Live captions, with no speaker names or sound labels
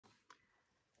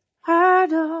I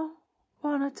don't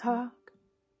wanna talk,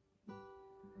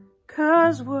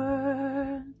 'cause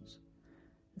words,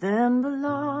 them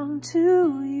belong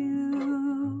to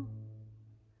you.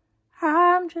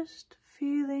 I'm just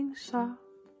feeling soft,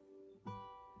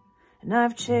 and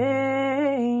I've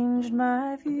changed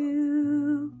my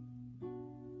view.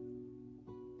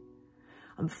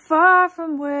 I'm far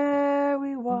from where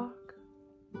we walk,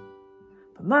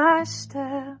 but my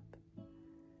step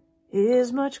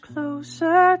is much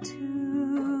closer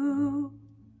to.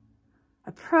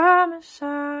 I promise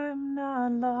I'm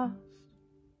not lost.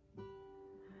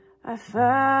 I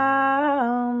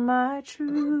found my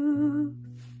truth.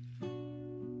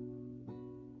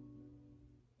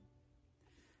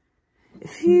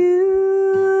 If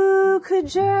you could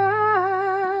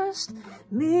just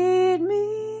meet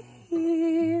me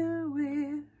here,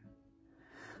 we're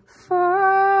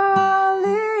falling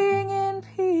in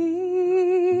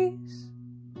peace.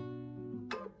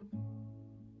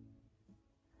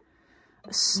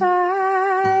 A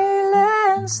silence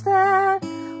that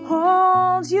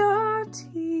holds your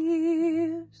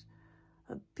tears,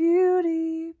 a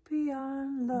beauty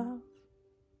beyond love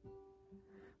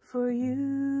for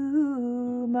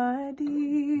you, my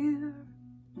dear.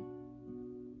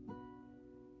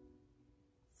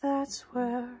 That's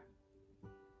where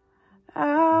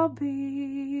I'll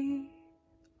be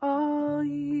all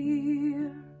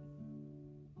year.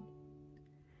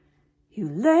 You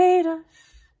laid us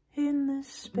in this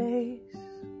space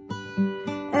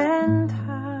and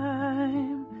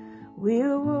time, we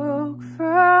awoke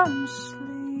from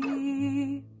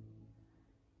sleep.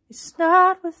 It's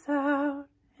not without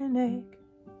an ache,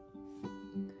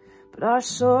 but our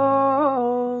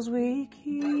souls we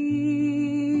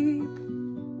keep.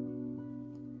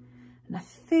 And I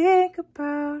think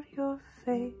about your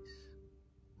face,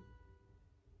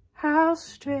 how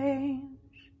strange.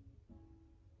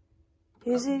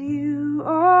 Is it you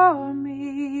or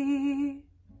me?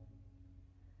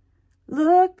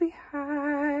 Look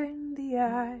behind the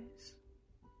eyes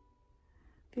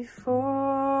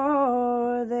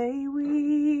before they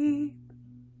weep.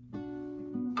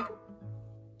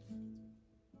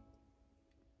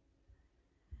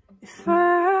 If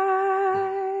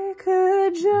I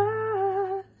could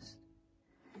just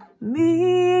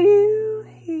meet you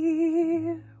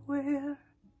here, we're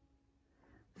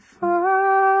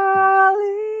falling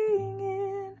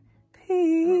in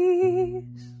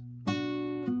peace.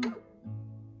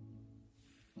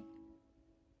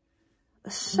 A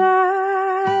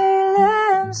silence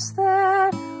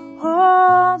that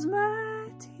holds my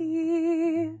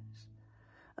tears,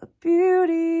 a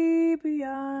beauty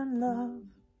beyond love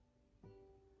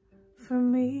for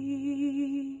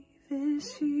me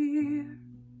this year.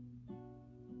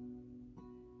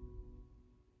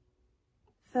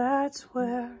 That's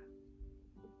where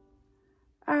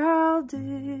I'll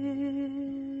disappear.